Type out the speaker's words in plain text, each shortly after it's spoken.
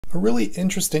A really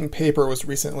interesting paper was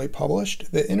recently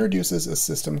published that introduces a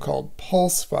system called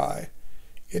PulseFi.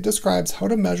 It describes how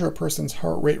to measure a person's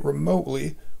heart rate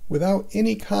remotely without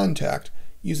any contact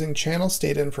using channel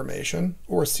state information,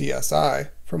 or CSI,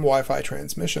 from Wi-Fi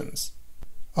transmissions.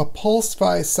 A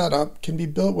PulseFi setup can be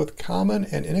built with common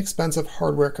and inexpensive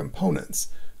hardware components,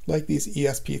 like these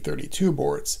ESP32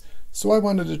 boards, so I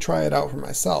wanted to try it out for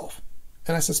myself.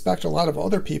 And I suspect a lot of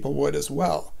other people would as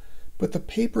well. But the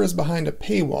paper is behind a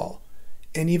paywall,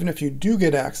 and even if you do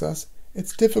get access,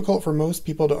 it's difficult for most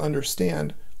people to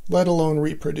understand, let alone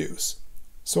reproduce.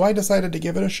 So I decided to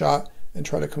give it a shot and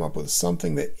try to come up with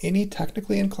something that any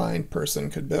technically inclined person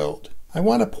could build. I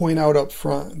want to point out up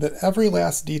front that every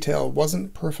last detail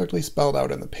wasn't perfectly spelled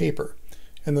out in the paper,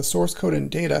 and the source code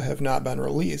and data have not been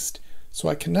released, so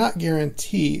I cannot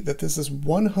guarantee that this is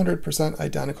 100%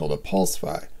 identical to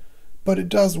PulseFi. But it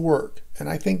does work, and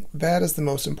I think that is the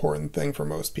most important thing for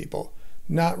most people,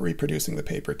 not reproducing the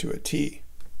paper to a T.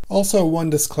 Also, one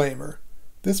disclaimer.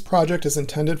 This project is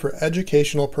intended for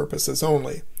educational purposes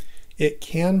only. It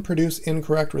can produce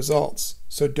incorrect results,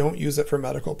 so don't use it for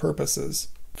medical purposes.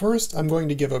 First, I'm going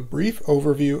to give a brief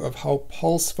overview of how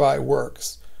PulseFi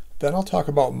works. Then I'll talk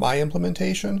about my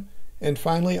implementation, and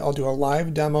finally I'll do a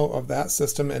live demo of that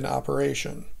system in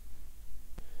operation.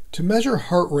 To measure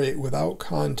heart rate without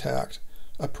contact,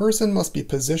 a person must be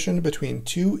positioned between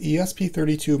two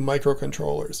ESP32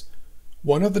 microcontrollers.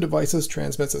 One of the devices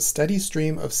transmits a steady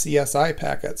stream of CSI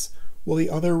packets, while the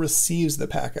other receives the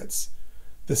packets.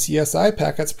 The CSI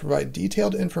packets provide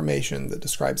detailed information that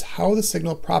describes how the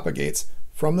signal propagates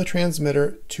from the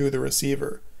transmitter to the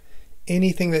receiver.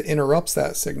 Anything that interrupts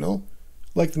that signal,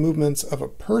 like the movements of a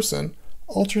person,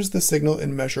 alters the signal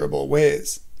in measurable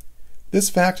ways. This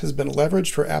fact has been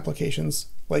leveraged for applications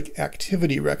like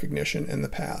activity recognition in the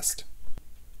past.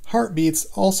 Heartbeats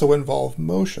also involve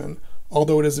motion,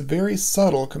 although it is very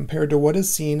subtle compared to what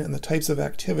is seen in the types of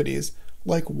activities,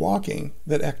 like walking,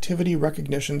 that activity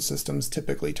recognition systems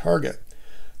typically target.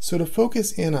 So to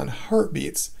focus in on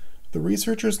heartbeats, the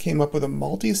researchers came up with a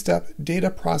multi-step data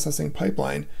processing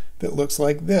pipeline that looks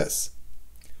like this.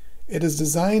 It is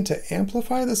designed to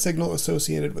amplify the signal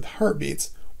associated with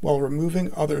heartbeats while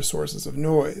removing other sources of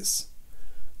noise.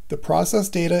 The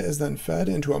processed data is then fed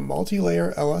into a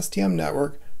multi-layer LSTM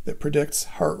network that predicts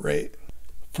heart rate.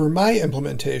 For my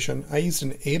implementation, I used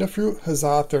an Adafruit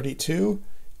Huzzah 32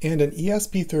 and an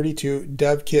ESP32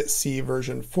 DevKit-C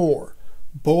version 4,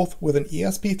 both with an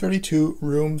ESP32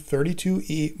 Room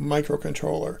 32E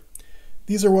microcontroller.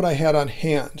 These are what I had on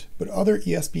hand, but other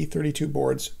ESP32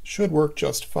 boards should work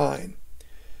just fine.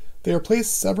 They are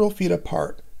placed several feet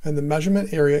apart, and the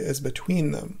measurement area is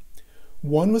between them.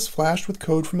 One was flashed with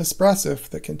code from Espressif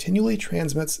that continually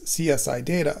transmits CSI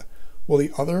data, while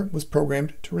the other was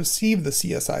programmed to receive the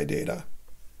CSI data.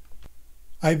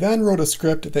 I then wrote a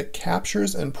script that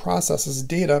captures and processes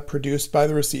data produced by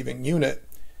the receiving unit.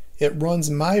 It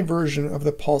runs my version of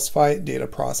the PulseFi data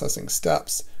processing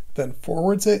steps, then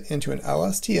forwards it into an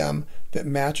LSTM that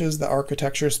matches the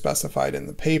architecture specified in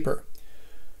the paper.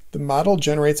 The model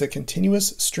generates a continuous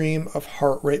stream of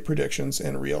heart rate predictions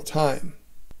in real time.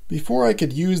 Before I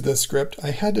could use this script,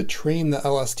 I had to train the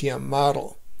LSTM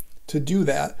model. To do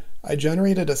that, I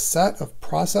generated a set of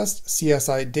processed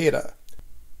CSI data.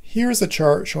 Here's a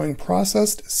chart showing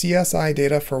processed CSI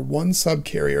data for one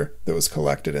subcarrier that was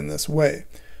collected in this way.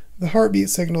 The heartbeat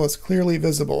signal is clearly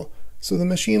visible, so the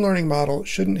machine learning model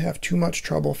shouldn't have too much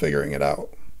trouble figuring it out.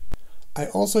 I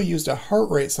also used a heart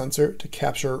rate sensor to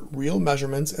capture real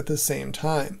measurements at the same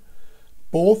time.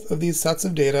 Both of these sets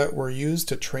of data were used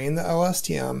to train the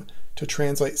LSTM to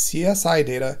translate CSI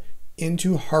data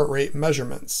into heart rate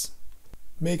measurements.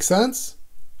 Make sense?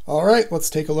 All right, let's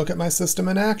take a look at my system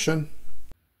in action.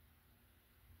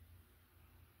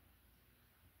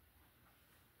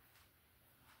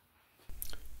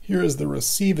 Here is the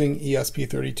receiving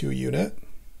ESP32 unit.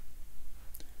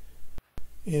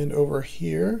 And over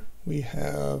here we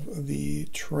have the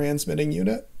transmitting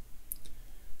unit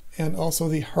and also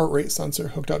the heart rate sensor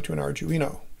hooked up to an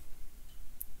Arduino.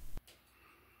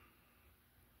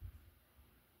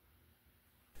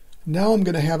 Now I'm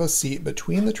going to have a seat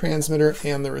between the transmitter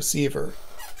and the receiver.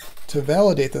 To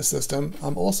validate the system,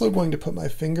 I'm also going to put my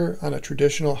finger on a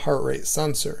traditional heart rate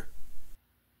sensor.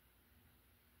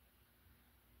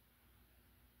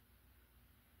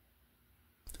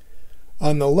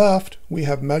 On the left, we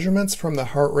have measurements from the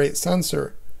heart rate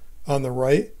sensor. On the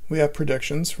right, we have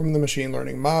predictions from the machine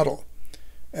learning model.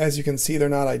 As you can see, they're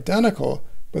not identical,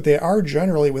 but they are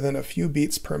generally within a few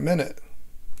beats per minute.